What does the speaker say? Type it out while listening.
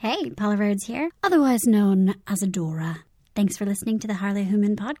Hey, Paula Rhodes here, otherwise known as Adora. Thanks for listening to the Harley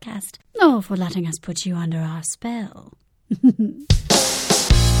Human podcast. Oh, for letting us put you under our spell.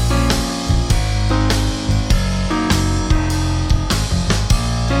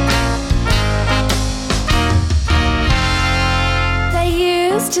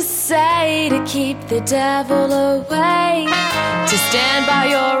 To say to keep the devil away, to stand by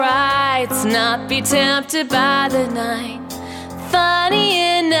your rights, not be tempted by the night.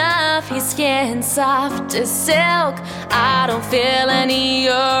 Funny enough, his skin soft as silk. I don't feel any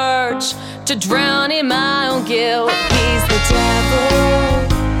urge to drown in my own guilt. He's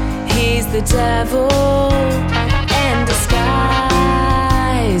the devil in disguise.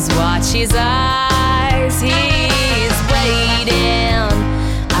 Watch his eyes, he's waiting.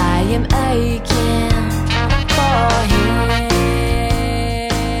 I am aching for him.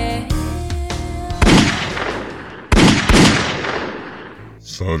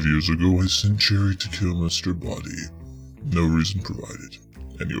 5 years ago, I sent Cherry to kill Mr. Body. No reason provided,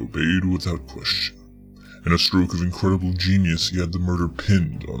 and he obeyed without question. In a stroke of incredible genius, he had the murder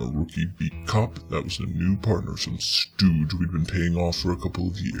pinned on a rookie beat cop that was a new partner, some stooge we'd been paying off for a couple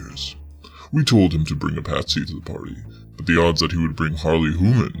of years. We told him to bring a patsy to the party, but the odds that he would bring Harley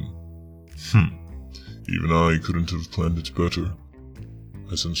Human... Even I couldn't have planned it better.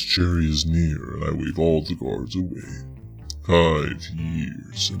 I sense Cherry is near, and I wave all the guards away. 5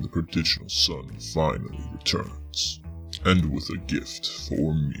 years, and the perditional son finally returns. And with a gift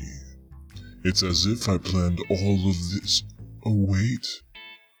for me. It's as if I planned all of this. Oh wait,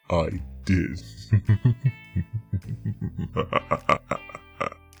 I did.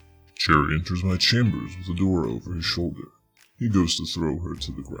 Cherry enters my chambers with a door over his shoulder. He goes to throw her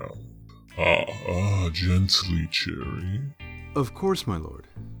to the ground. Gently, Cherry. Of course, my lord.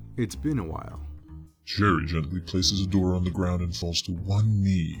 It's been a while. Cherry gently places a door on the ground and falls to one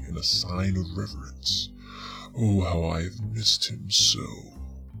knee in a sign of reverence. Oh, how I have missed him so.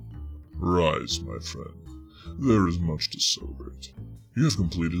 Rise, my friend. There is much to celebrate. You have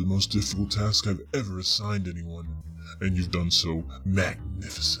completed the most difficult task I've ever assigned anyone, and you've done so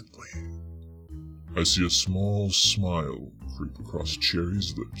magnificently. I see a small smile creep across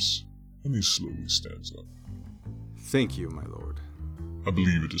Cherry's lips, and he slowly stands up. Thank you, my lord. I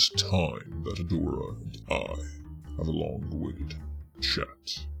believe it is time that Adora and I have a long-awaited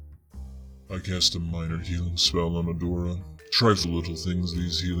chat. I cast a minor healing spell on Adora. Trifle little things,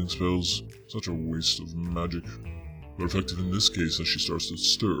 these healing spells. Such a waste of magic. But effective in this case as she starts to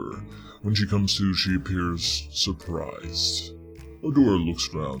stir. When she comes to, she appears surprised. Adora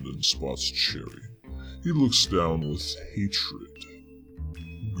looks round and spots Cherry. He looks down with hatred.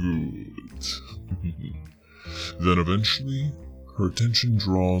 Good. Then eventually, her attention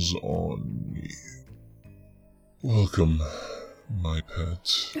draws on me. Welcome, my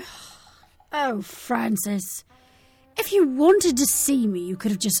pet. Oh, Francis. If you wanted to see me, you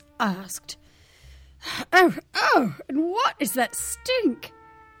could have just asked. Oh, and what is that stink?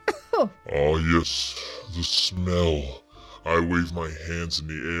 Yes, the smell. I wave my hands in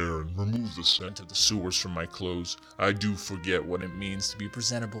the air and remove the scent of the sewers from my clothes. I do forget what it means to be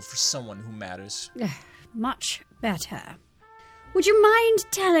presentable for someone who matters. Much better. Would you mind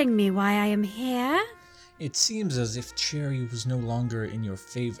telling me why I am here? It seems as if Cherry was no longer in your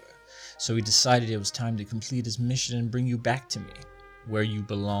favor, so he decided it was time to complete his mission and bring you back to me, where you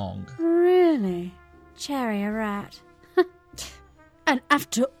belong. Really? Cherry a rat? And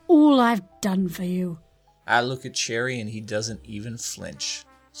after all I've done for you. I look at Cherry and he doesn't even flinch.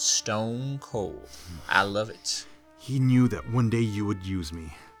 Stone cold. I love it. He knew that one day you would use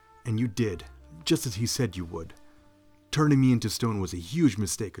me, and you did, just as he said you would. Turning me into stone was a huge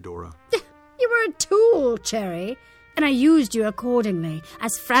mistake, Adora. You were a tool, Cherry, and I used you accordingly,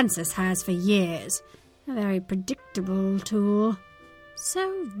 as Francis has for years. A very predictable tool.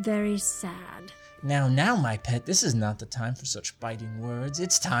 So very sad. Now, my pet, this is not the time for such biting words.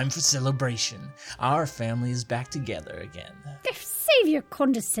 It's time for celebration. Our family is back together again. Save your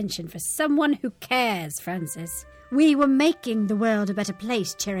condescension for someone who cares, Francis. We were making the world a better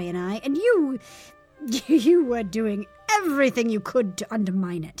place, Cherry and I, and you were doing everything you could to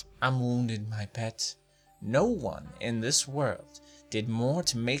undermine it. I'm wounded, my pet. No one in this world did more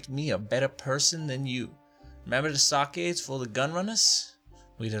to make me a better person than you. Remember the stockades full of gun runners?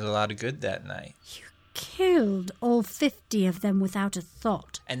 We did a lot of good that night. You killed all 50 of them without a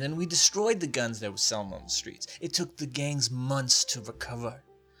thought. And then we destroyed the guns that were selling on the streets. It took the gangs months to recover.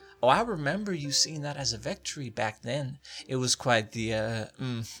 Oh, I remember you seeing that as a victory back then. It was quite the,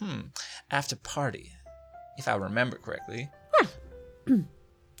 after party, if I remember correctly. Well,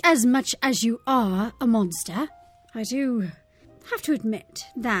 as much as you are a monster, I do have to admit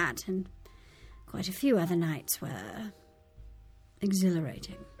that and quite a few other nights were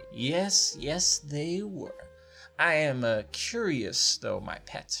exhilarating. Yes, they were. I am curious, though, my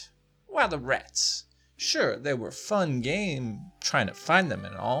pet. Why the rats? Sure, they were fun game trying to find them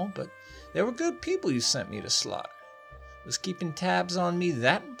and all, but they were good people you sent me to slaughter. Was keeping tabs on me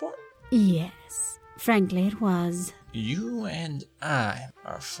that important? Yes, frankly it was. You and I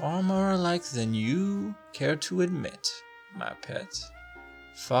are far more alike than you care to admit, my pet.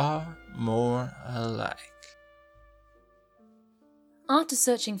 Far more alike. After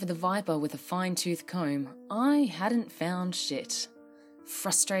searching for the viper with a fine-tooth comb, I hadn't found shit.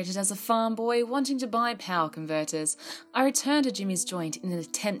 Frustrated as a farm boy wanting to buy power converters, I returned to Jimmy's joint in an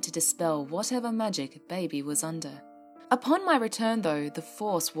attempt to dispel whatever magic Baby was under. Upon my return, though, the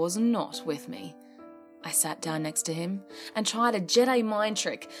Force was not with me. I sat down next to him and tried a Jedi mind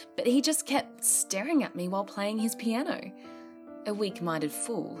trick, but he just kept staring at me while playing his piano. A weak-minded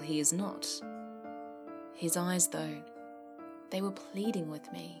fool he is not. His eyes, though, they were pleading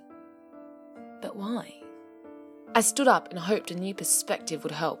with me. But why? I stood up and hoped a new perspective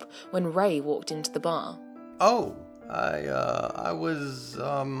would help when Ray walked into the bar. Oh, I was,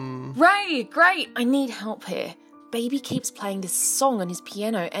 Ray, great! I need help here. Baby keeps playing this song on his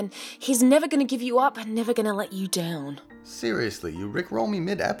piano and he's never gonna give you up and never gonna let you down. Seriously, you rickroll me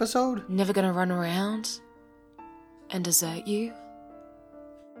mid-episode? Never gonna run around and desert you?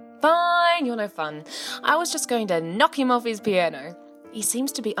 Fine, you're no fun. I was just going to knock him off his piano. He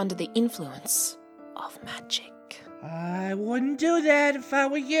seems to be under the influence of magic. I wouldn't do that if I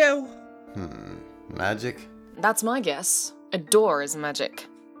were you. Magic? That's my guess. A door is magic.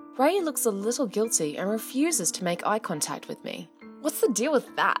 Ray looks a little guilty and refuses to make eye contact with me. What's the deal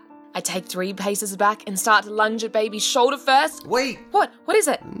with that? I take 3 paces back and start to lunge at Baby's shoulder first. Wait! What? What is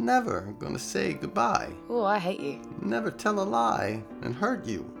it? Never gonna say goodbye. Oh, I hate you. Never tell a lie and hurt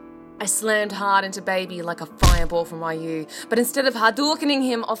you. I slammed hard into Baby like a fireball from YU, but instead of Hadoukening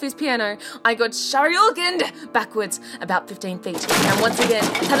him off his piano, I got Shoryukened backwards about 15 feet, and once again,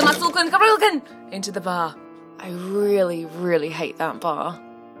 Tadamasuken into the bar. I really, really hate that bar.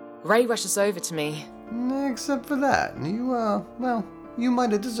 Ray rushes over to me. Except for that, you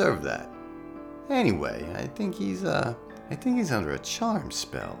might have deserved that. Anyway, I think he's under a charm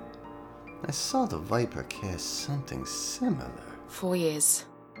spell. I saw the Viper cast something similar. 4 years.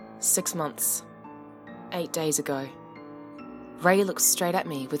 6 months. 8 days ago. Ray looks straight at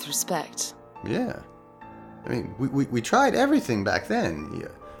me with respect. Yeah. I mean, we tried everything back then.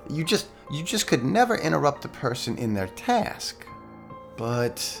 You just could never interrupt a person in their task.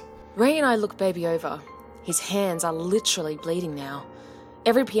 But... Ray and I look Baby over. His hands are literally bleeding now.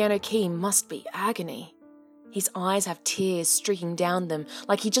 Every piano key must be agony. His eyes have tears streaking down them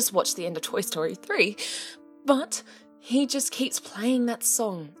like he just watched the end of Toy Story 3. But... he just keeps playing that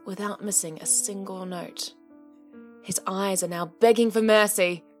song without missing a single note. His eyes are now begging for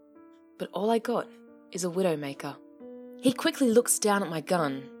mercy, but all I got is a Widowmaker. He quickly looks down at my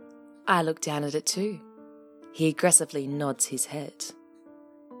gun. I look down at it too. He aggressively nods his head.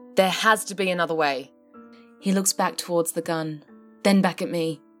 There has to be another way. He looks back towards the gun, then back at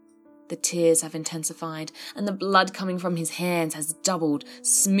me. The tears have intensified, and the blood coming from his hands has doubled,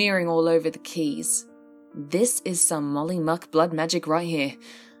 smearing all over the keys. This is some Molly Muck blood magic right here.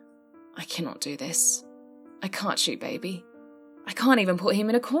 I cannot do this. I can't shoot Baby. I can't even put him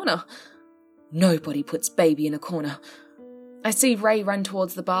in a corner. Nobody puts Baby in a corner. I see Ray run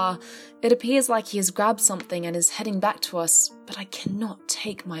towards the bar. It appears like he has grabbed something and is heading back to us, but I cannot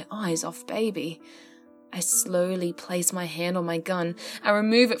take my eyes off Baby. I slowly place my hand on my gun and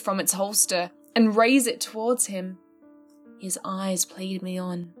remove it from its holster and raise it towards him. His eyes plead me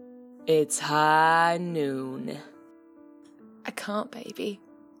on. It's high noon. I can't, Baby.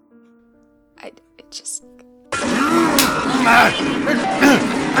 I just...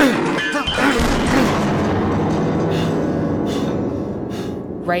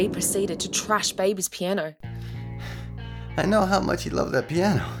 Ray proceeded to trash Baby's piano. I know how much he loved that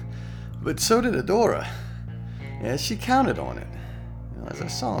piano, but so did Adora. Yeah, she counted on it. As I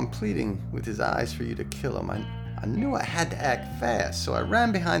saw him pleading with his eyes for you to kill him, I knew I had to act fast, so I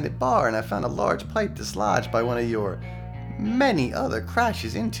ran behind the bar and I found a large pipe dislodged by one of your many other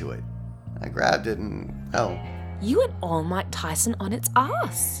crashes into it. I grabbed it and, You went all Mike Tyson on its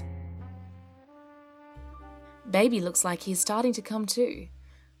ass. Baby looks like he's starting to come to.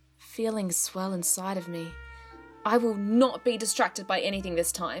 Feelings swell inside of me. I will not be distracted by anything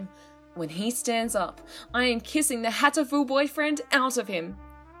this time. When he stands up, I am kissing the Hatterful boyfriend out of him.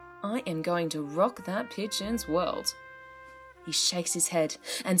 I am going to rock that pigeon's world. He shakes his head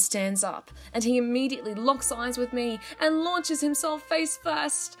and stands up, and he immediately locks eyes with me and launches himself face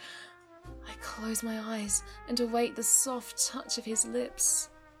first. I close my eyes and await the soft touch of his lips.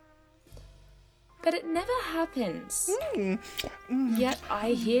 But it never happens. Yet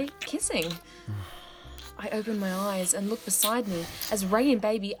I hear kissing. I open my eyes and look beside me as Ray and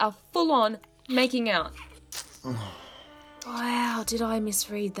Baby are full on making out. Wow, did I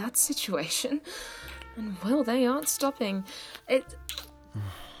misread that situation? And well, they aren't stopping.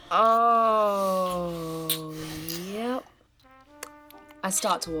 Oh, yep. I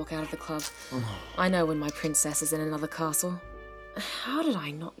start to walk out of the club. I know when my princess is in another castle. How did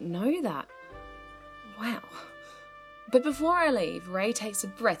I not know that? Wow. But before I leave, Ray takes a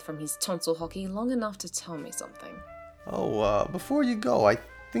breath from his tonsil hockey long enough to tell me something. Oh, before you go, I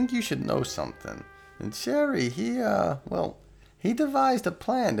think you should know something. And Cherry, he devised a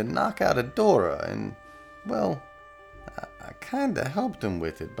plan to knock out Adora, and, well, I kinda helped him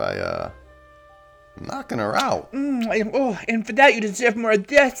with it by, knocking her out. And for that you deserve more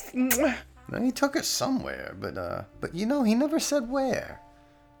death. Then he took her somewhere, but you know, he never said where.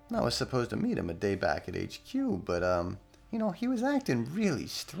 And I was supposed to meet him a day back at HQ, but, you know, he was acting really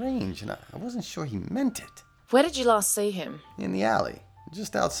strange, and I wasn't sure he meant it. Where did you last see him? In the alley,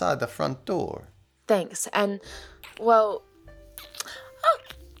 just outside the front door. Thanks, and, well... Oh,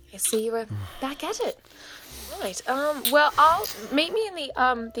 I see you were back at it. Right, well, I'll meet me in the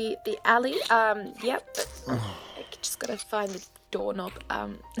alley, yep, but I just gotta find the doorknob,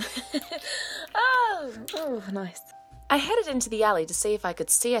 oh, nice. I headed into the alley to see if I could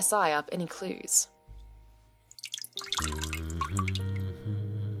CSI up any clues.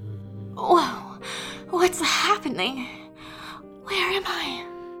 Whoa, what's happening? Where am I?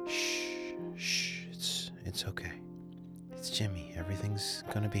 Shh, it's okay. It's Jimmy. Everything's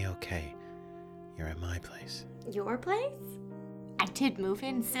gonna be okay. You're at my place. Your place? I did move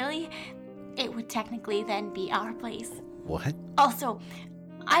in, silly. It would technically then be our place. What? Also,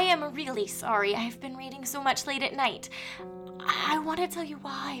 I am really sorry I've been reading so much late at night. I want to tell you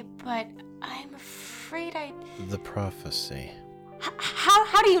why, but I'm afraid The prophecy.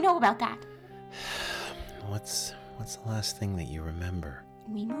 How do you know about that? What's the last thing that you remember?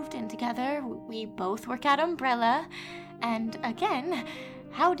 We moved in together, we both work at Umbrella, and again,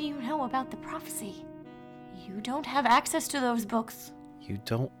 how do you know about the prophecy? You don't have access to those books. You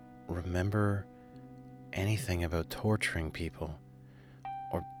don't remember anything about torturing people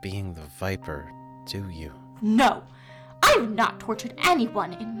or being the Viper, do you? No, I've not tortured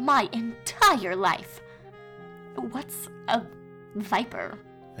anyone in my entire life. What's a Viper?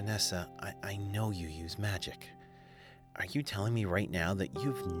 Vanessa, I know you use magic. Are you telling me right now that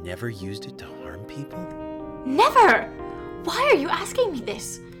you've never used it to harm people? Never! Why are you asking me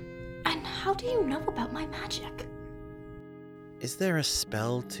this? And how do you know about my magic? Is there a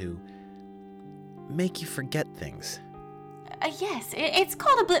spell to make you forget things? Yes, it's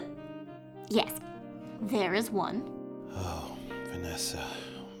called a blip. Yes, there is one. Oh, Vanessa,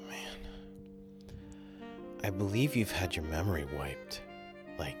 oh man. I believe you've had your memory wiped.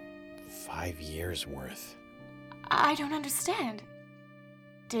 Like 5 years worth. I don't understand.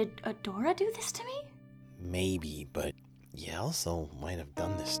 Did Adora do this to me? Maybe, but you also might have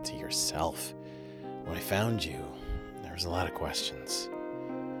done this to yourself. When I found you, there was a lot of questions.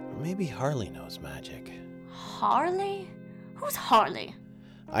 Or maybe Harley knows magic. Harley? Who's Harley?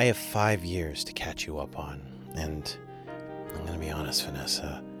 I have 5 years to catch you up on, and I'm gonna be honest,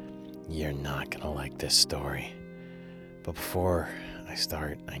 Vanessa, you're not gonna like this story. But before I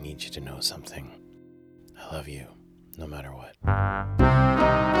start, I need you to know something. I love you, no matter what.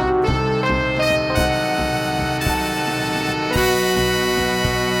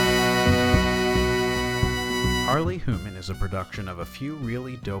 Harley Human is a production of a few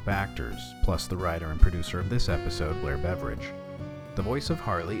really dope actors, plus the writer and producer of this episode, Blair Beveridge. The voice of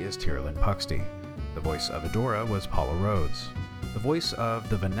Harley is Tyrlin Puxty. The voice of Adora was Paula Rhodes. The voice of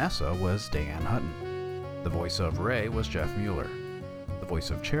the Vanessa was Diane Hutton. The voice of Ray was Jeff Mueller. The voice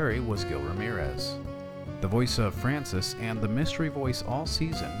of Cherry was Gil Ramirez. The voice of Francis and the mystery voice all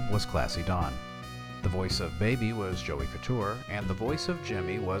season was Classy Dawn. The voice of Baby was Joey Couture, and the voice of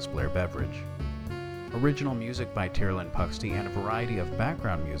Jimmy was Blair Beveridge. Original music by Tyrlin Puxty and a variety of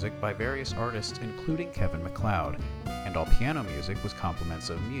background music by various artists including Kevin MacLeod, and all piano music was compliments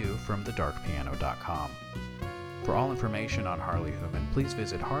of Mew from thedarkpiano.com. For all information on Harley Human, please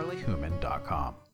visit harleyhuman.com.